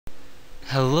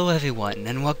Hello everyone,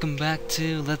 and welcome back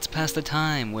to Let's Pass the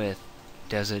Time with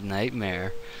Desert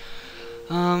Nightmare.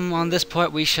 On this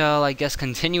part we shall, I guess,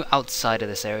 continue outside of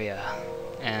this area.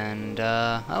 And,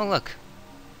 oh look.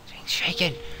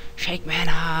 Shaking! Shake, man!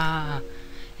 Ah!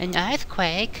 An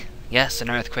earthquake? Yes, an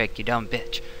earthquake, you dumb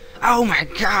bitch. Oh my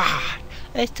god!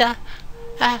 It's a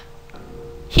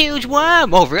huge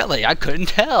worm! Oh really? I couldn't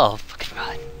tell! Fucking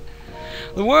run.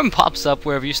 The worm pops up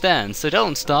wherever you stand, so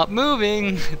don't stop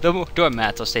moving. The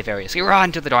doormats are safe areas. You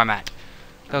run to the doormat.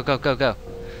 Go, go, go, go.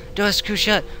 Door's screw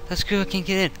shut. The screw can't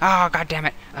get in. Oh, god damn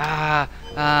it.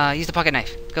 Use the pocket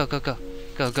knife. Go, go, go.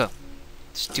 Go, go.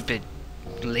 Stupid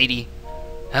lady.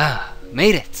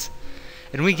 Made it.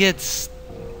 And we get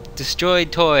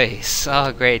destroyed toys.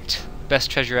 Oh, great.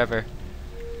 Best treasure ever.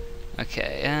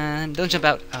 Okay, and don't jump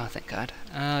out. Oh, thank god.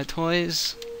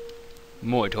 Toys.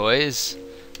 More toys.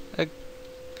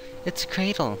 It's a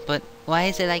cradle, but why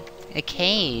is it like a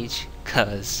cage?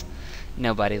 'Cause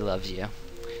nobody loves you.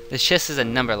 This chest is a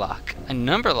number lock. A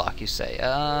number lock, you say?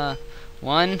 1,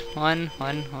 1,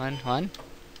 1, 1, 1?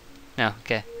 No,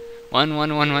 okay. 1,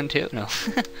 1, 1, 1, 2? No.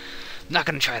 I'm not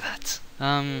gonna try that.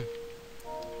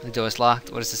 The door is locked.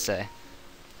 What does this say?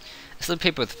 A slip of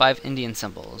paper with 5 Indian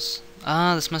symbols.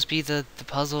 This must be the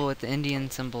puzzle with the Indian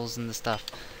symbols and the stuff.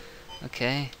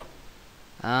 Okay.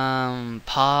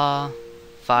 Paw.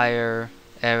 Fire,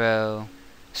 arrow,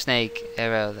 snake,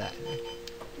 arrow, that.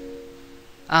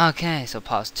 Okay, so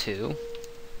pause 2.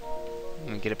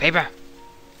 Let me get a paper.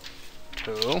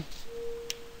 2.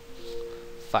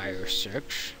 Fire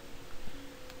search.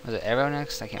 Was it arrow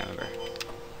next? I can't remember.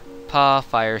 Paw,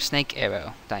 fire, snake,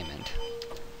 arrow, diamond.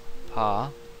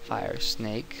 Paw, fire,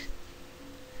 snake,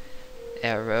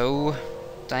 arrow,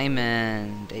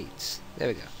 diamond, 8. There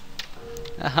we go.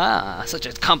 Aha! Such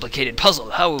a complicated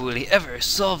puzzle. How will he ever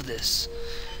solve this?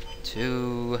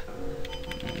 2,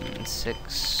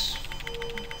 6,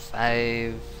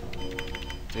 5,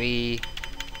 3.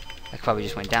 I probably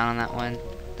just went down on that one.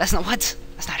 That's not what?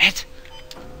 That's not it.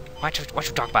 What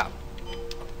you talk about?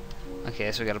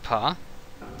 Okay, so we got a paw,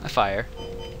 a fire.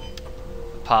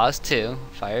 A paw is 2,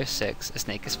 fire is 6, a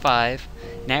snake is 5,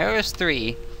 an arrow is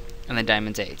 3, and the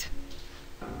diamond's 8.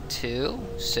 2,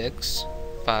 6,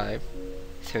 5.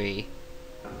 3,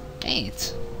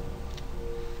 8.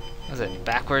 What was it?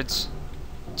 Backwards?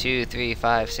 2, 3,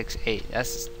 5, 6, 8.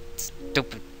 That's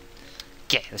stupid.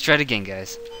 Okay, let's try it again,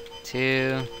 guys.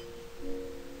 2,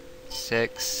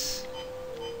 6,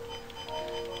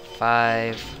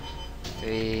 5,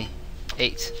 3,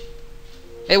 8.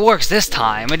 It works this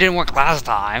time. It didn't work last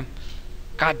time.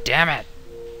 God damn it.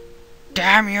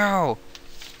 Damn you.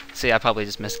 See, I probably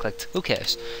just misclicked. Who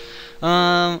cares?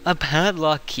 A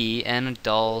padlock key and a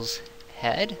doll's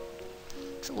head.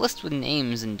 It's a list with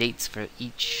names and dates for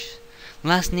each.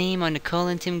 Last name on Nicole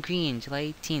and Tim Green,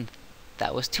 July 18th.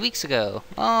 That was 2 weeks ago.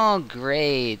 Oh,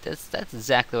 great. That's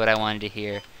exactly what I wanted to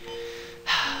hear.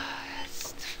 How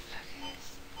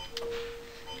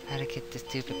to get the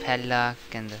stupid padlock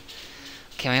and the...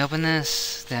 Can we open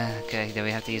this? Okay, do we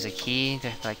have to use a key? Do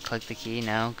I have to, like, click the key?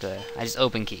 No? Good. I just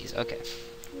open keys. Okay.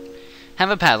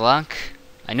 Have a padlock.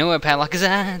 I know where padlock is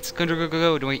at. Go, go, go,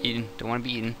 go. Don't want to be eaten. Don't want to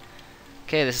be eaten.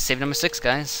 Okay, this is save number 6,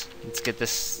 guys. Let's get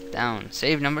this down.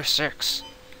 Save number 6.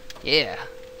 Yeah.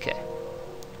 Okay.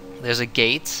 There's a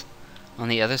gate on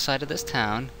the other side of this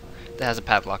town that has a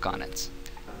padlock on it.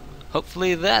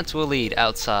 Hopefully that will lead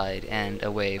outside and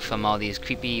away from all these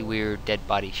creepy, weird, dead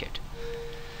body shit.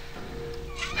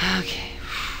 Okay.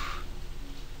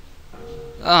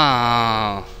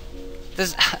 Oh.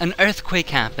 There's an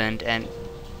earthquake happened and...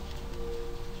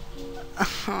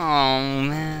 Oh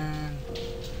man,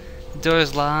 the door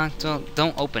is locked.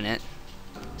 Don't open it.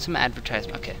 Some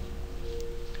advertisement. Okay.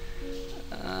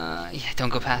 Yeah, don't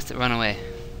go past it. Run away.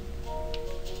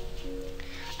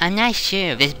 I'm not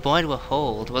sure if this board will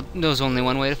hold. Well, there's only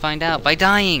one way to find out: by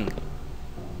dying.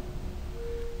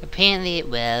 Apparently, it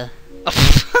will.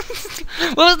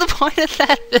 What was the point of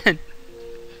that then?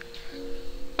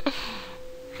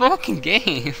 Fucking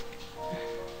game.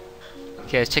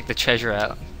 Okay, let's check the treasure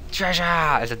out.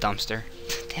 Treasure! It's a dumpster.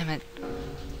 Damn it.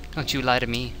 Don't you lie to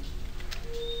me.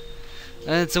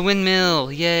 It's a windmill.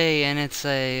 Yay. And it's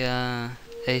a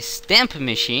stamp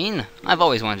machine. I've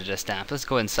always wanted a stamp. Let's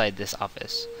go inside this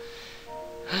office.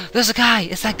 There's a guy.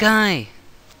 It's that guy.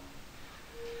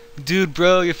 Dude,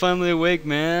 bro, you're finally awake,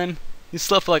 man. You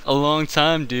slept for like a long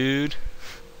time, dude.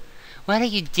 What are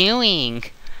you doing?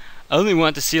 I only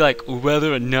want to see like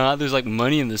whether or not there's like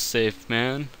money in this safe,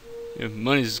 man. Yeah,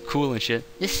 money's cool and shit.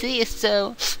 The city is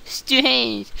so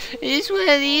strange. I just want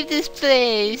to leave this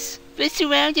place. We're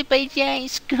surrounded by giant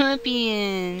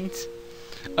scorpions.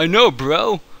 I know,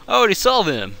 bro. I already saw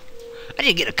them. I need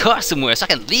to get a car somewhere so I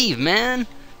can leave, man.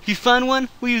 If you find one,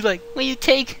 will you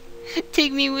take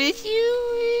me with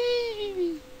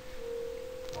you?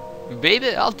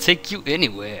 Baby, I'll take you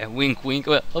anywhere. Wink, wink.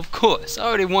 Well, of course. I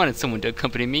already wanted someone to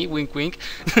accompany me. Wink, wink.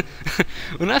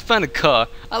 When I find a car,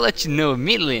 I'll let you know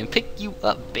immediately and pick you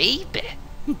up, baby.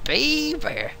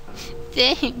 Baby.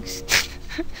 Thanks.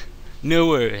 No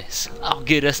worries. I'll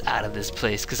get us out of this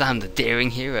place because I'm the daring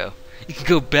hero. You can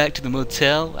go back to the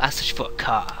motel. I'll search for a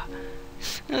car.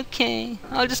 Okay,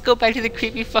 I'll just go back to the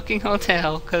creepy fucking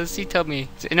hotel, cause he told me.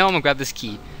 You know, I'm gonna grab this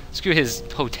key. Screw his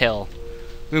hotel.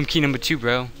 Room key number 2,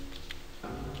 bro.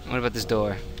 What about this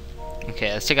door?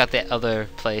 Okay, let's check out that other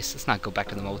place. Let's not go back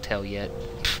to the motel yet.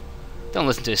 Pfft, don't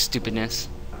listen to his stupidness.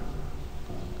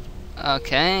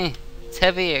 Okay, it's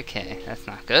heavy. Okay, that's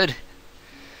not good.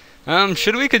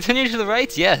 Should we continue to the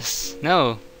right? Yes.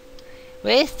 No.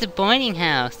 Where's the boarding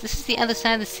house? This is the other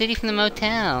side of the city from the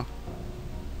motel.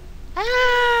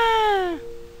 Ah!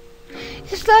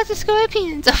 There's lots of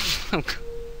scorpions.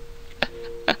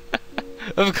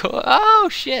 Of course. Oh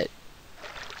shit.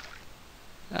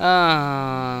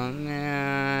 Oh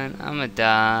man, I'm gonna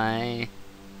die.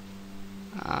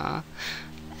 Ow!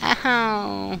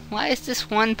 Why is this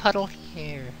one puddle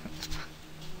here?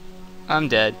 I'm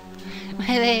dead.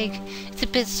 My leg, it's a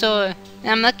bit sore.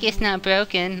 I'm lucky it's not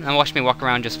broken. Now watch me walk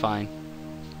around just fine.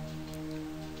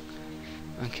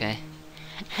 Okay.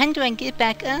 How do I get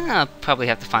back up? Probably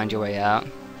have to find your way out.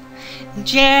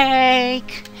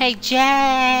 Jake! Hey,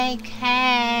 Jake!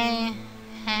 Hey!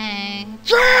 Hey!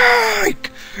 Jake!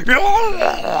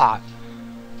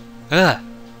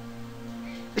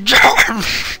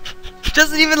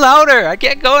 Doesn't even louder! I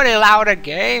can't go any louder,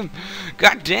 game!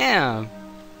 God damn!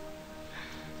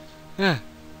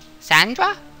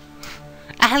 Sandra?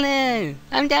 Alan!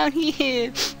 I'm down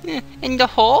here! In the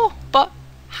hole? But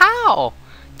how?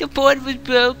 The board was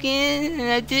broken, and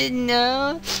I didn't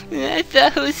know. And I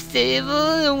thought it was stable,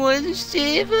 and it wasn't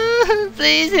stable.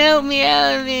 Please help me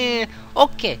out of here.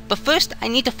 Okay, but first I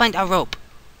need to find a rope.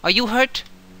 Are you hurt?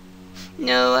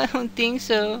 No, I don't think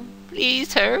so.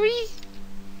 Please hurry.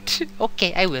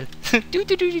 Okay, I will.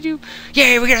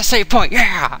 Yeah, we got a save point.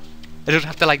 Yeah, I don't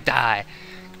have to like die.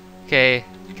 Okay,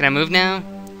 can I move now?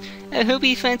 I hope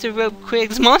he finds a rope quick.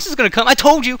 This monster's gonna come. I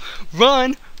told you.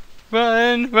 Run.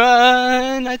 Run,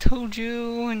 run! I told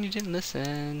you, and you didn't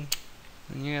listen.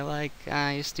 And you're like,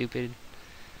 you're stupid.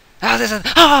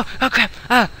 Oh crap!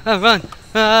 Run!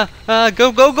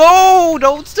 Go, go, go!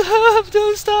 Don't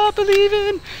stop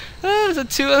believing! There's a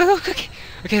 2. Okay,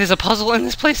 there's a puzzle in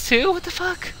this place too? What the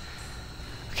fuck?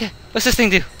 Okay, what's this thing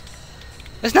do?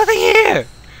 There's nothing here!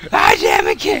 Ah, damn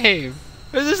it, game!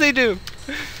 What does this thing do?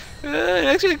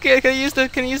 Actually, can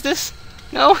I use this?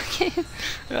 No, I can't.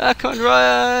 Come on,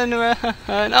 run.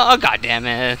 Oh, god damn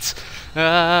it.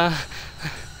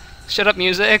 Shut up,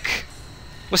 music.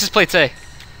 What's this plate say?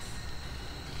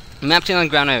 Map to the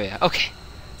ground area. Okay,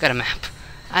 got a map.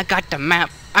 I got the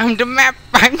map. I'm the map.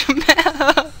 I'm the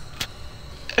map.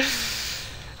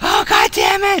 Oh, god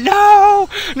damn it. No.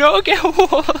 No, okay.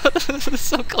 This is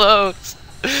so close.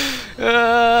 Do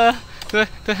I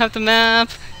have the map?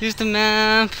 Use the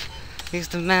map. Use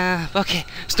the map. Okay,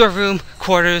 storeroom,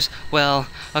 quarters, well,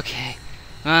 okay.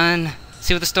 Run.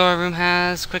 See what the storeroom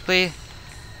has, quickly.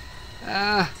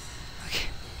 Okay.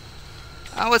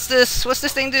 What's this? What's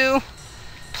this thing do?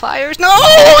 Pliers? No!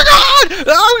 Oh god!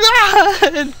 Oh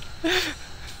god!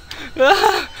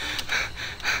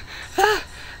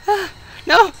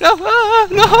 No! No!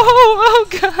 No! Oh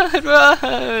god!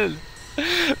 Run!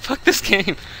 Fuck this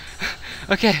game.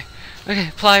 Okay.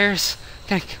 Okay, pliers.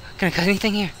 Can I cut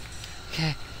anything here?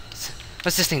 Okay, so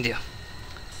what's this thing do?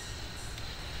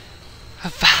 A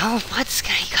valve? What?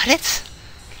 Can I cut it?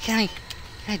 Can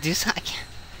I do something?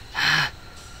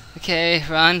 Okay,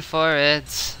 run for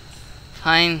it.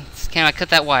 Fine. Can I cut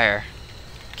that wire?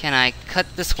 Can I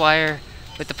cut this wire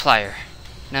with the plier?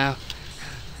 No.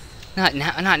 Not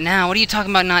now. Not now. What are you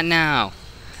talking about? Not now.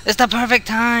 It's the perfect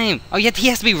time. Oh, yet he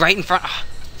has to be right in front. Oh.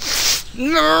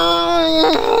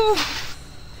 No.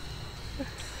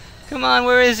 Come on,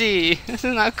 where is he? This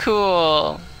is not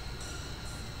cool.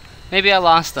 Maybe I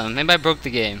lost him. Maybe I broke the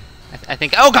game. I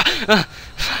think. Oh god!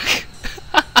 Fuck.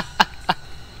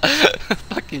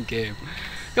 Fucking game.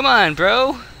 Come on,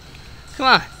 bro. Come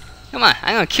on. Come on.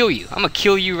 I'm gonna kill you. I'm gonna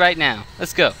kill you right now.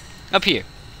 Let's go. Up here.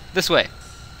 This way.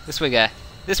 This way, guy.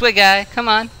 This way, guy. Come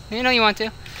on. You know you want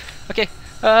to. Okay.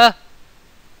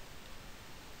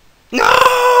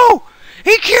 No!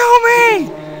 He killed me!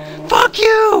 Fuck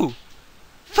you!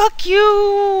 Fuck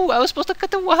you! I was supposed to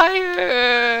cut the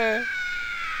wire!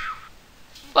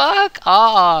 Fuck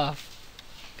off!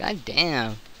 God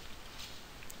damn.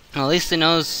 Well, at least it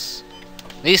knows.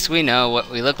 At least we know what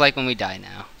we look like when we die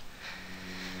now.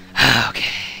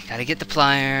 Okay, gotta get the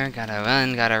plier. Gotta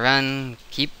run.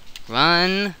 Keep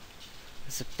run.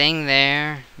 There's a thing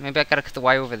there. Maybe I gotta cut the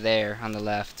wire over there on the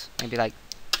left. Maybe like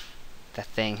that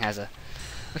thing has a.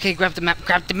 Okay, grab the map.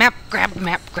 Grab the map. Grab the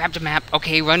map. Grab the map.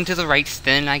 Okay, run to the right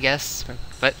then, I guess.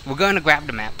 But we're gonna grab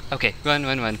the map. Okay, run.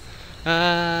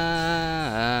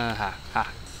 Ha.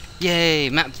 Yay,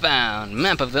 map found.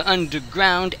 Map of the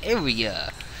underground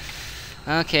area.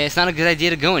 Okay, it's not a good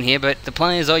idea to go in here, but the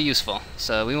pliers are useful.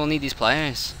 So we will need these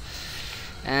pliers.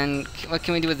 And what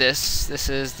can we do with this? This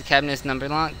is the cabinet's number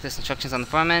lock. This instructions on the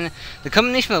foreman. The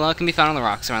combination of the lock can be found on the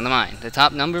rocks around the mine. The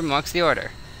top number marks the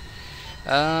order.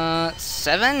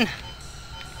 7?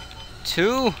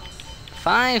 2?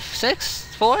 5?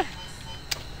 6? 4? Oh,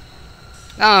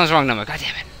 that was the wrong number. God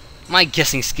damn it. My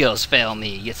guessing skills fail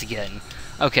me yet again.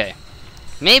 Okay.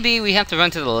 Maybe we have to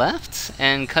run to the left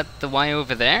and cut the wire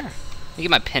over there. Let me get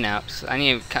my pin out. So I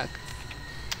need to cut.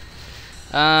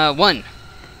 1.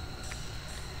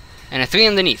 And a 3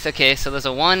 underneath. Okay, so there's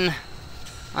a 1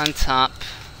 on top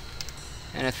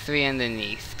and a 3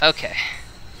 underneath. Okay.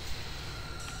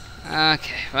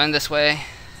 Okay, run this way.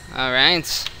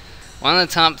 Alright. 1 on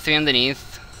the top, 3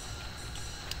 underneath.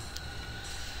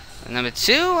 And number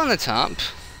 2 on the top.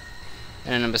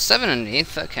 And a number 7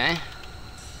 underneath. Okay.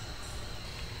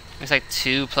 It's like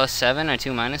 2 plus 7 or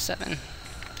 2 minus 7.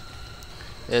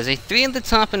 There's a 3 at the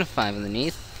top and a 5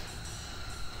 underneath.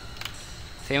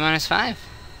 3 minus 5?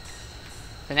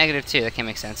 The negative 2, that can't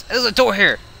make sense. There's a door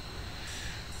here!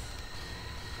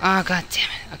 Oh, god damn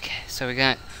it. Okay, so we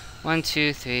got 1,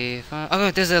 2, 3, 4.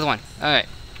 Oh, there's the other one. Alright.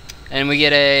 And we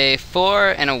get a 4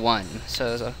 and a 1. So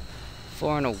there's a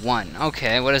 4 and a 1.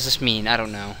 Okay, what does this mean? I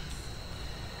don't know.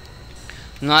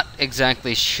 I'm not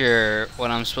exactly sure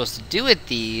what I'm supposed to do with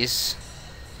these.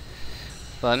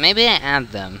 But maybe I add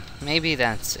them. Maybe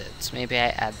that's it. Maybe I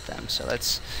add them. So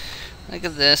let's look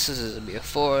at this. This would be a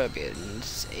 4, it'd be an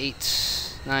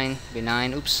 8, 9, it'd be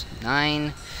 9. Oops,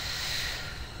 9.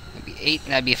 That'd be 8,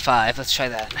 and that'd be a 5. Let's try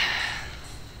that.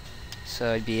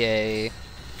 So it'd be a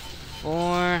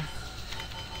 4,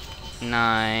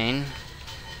 9,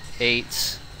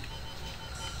 8,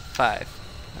 5.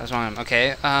 That was wrong.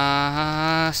 Okay.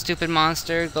 Stupid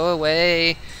monster, go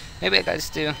away. Maybe I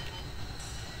gotta do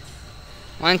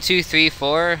 1, 2, 3,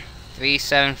 4, 3,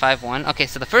 7, 5, 1. Okay,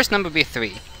 so the first number would be a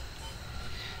 3.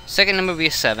 Second number would be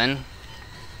a 7.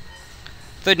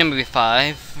 Third number would be a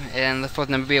 5. And the fourth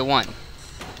number would be a 1.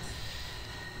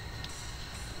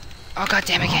 Oh, god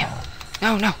damn it, game.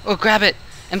 No. Oh, grab it.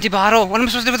 Empty bottle. What am I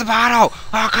supposed to do with the bottle?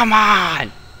 Oh, come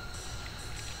on.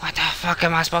 What the fuck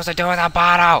am I supposed to do with a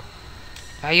bottle?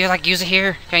 Can you, like, use it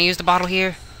here? Can I use the bottle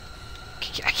here?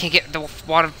 I can't get the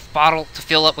water bottle to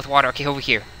fill up with water. Okay, over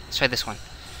here. Let's try this one.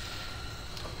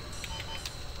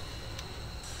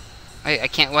 I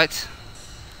can't, what?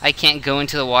 I can't go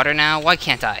into the water now? Why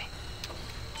can't I?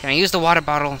 Can I use the water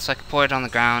bottle so I can pour it on the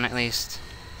ground, at least?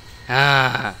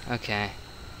 Ah, okay.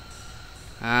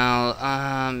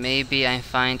 Well, maybe I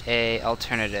find a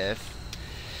alternative.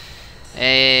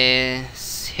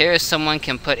 Here someone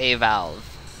can put a valve.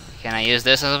 Can I use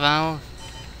this as a valve?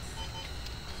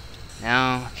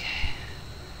 No? Okay.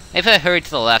 If I hurry to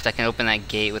the left, I can open that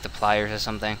gate with the pliers or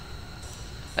something.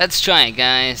 Let's try it,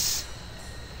 guys.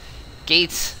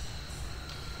 Gates.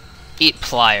 Eat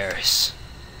pliers.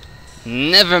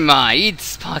 Never mind.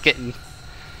 Eat pocket.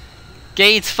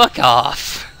 Gates, fuck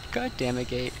off. God damn it,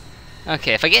 gate.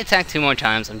 Okay, if I get attacked 2 more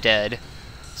times, I'm dead.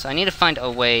 So I need to find a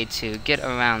way to get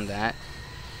around that.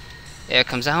 Air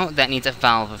comes out. That needs a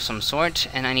valve of some sort,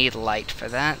 and I need light for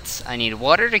that. I need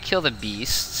water to kill the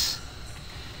beasts.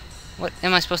 What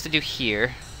am I supposed to do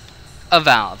here? A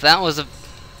valve. That was a...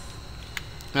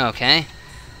 Okay.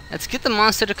 Let's get the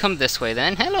monster to come this way,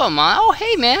 then. Hello, Oh,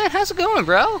 hey, man. How's it going,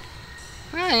 bro? Oh,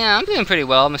 yeah, I'm doing pretty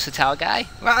well, Mr. Towel Guy.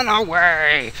 Run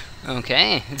away!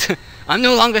 Okay. I'm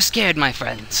no longer scared, my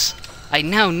friends. I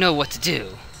now know what to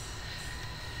do.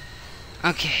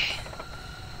 Okay.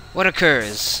 What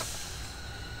occurs?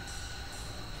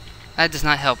 That does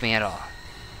not help me at all.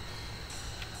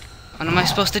 What am I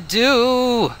supposed to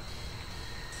do?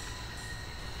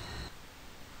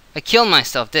 I killed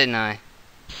myself, didn't I?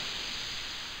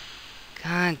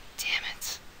 God damn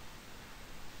it.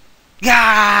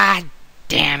 God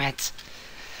damn it.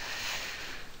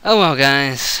 Oh well,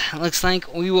 guys. Looks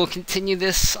like we will continue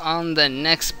this on the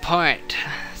next part.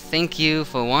 Thank you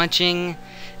for watching,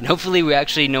 and hopefully we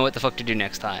actually know what the fuck to do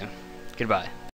next time. Goodbye.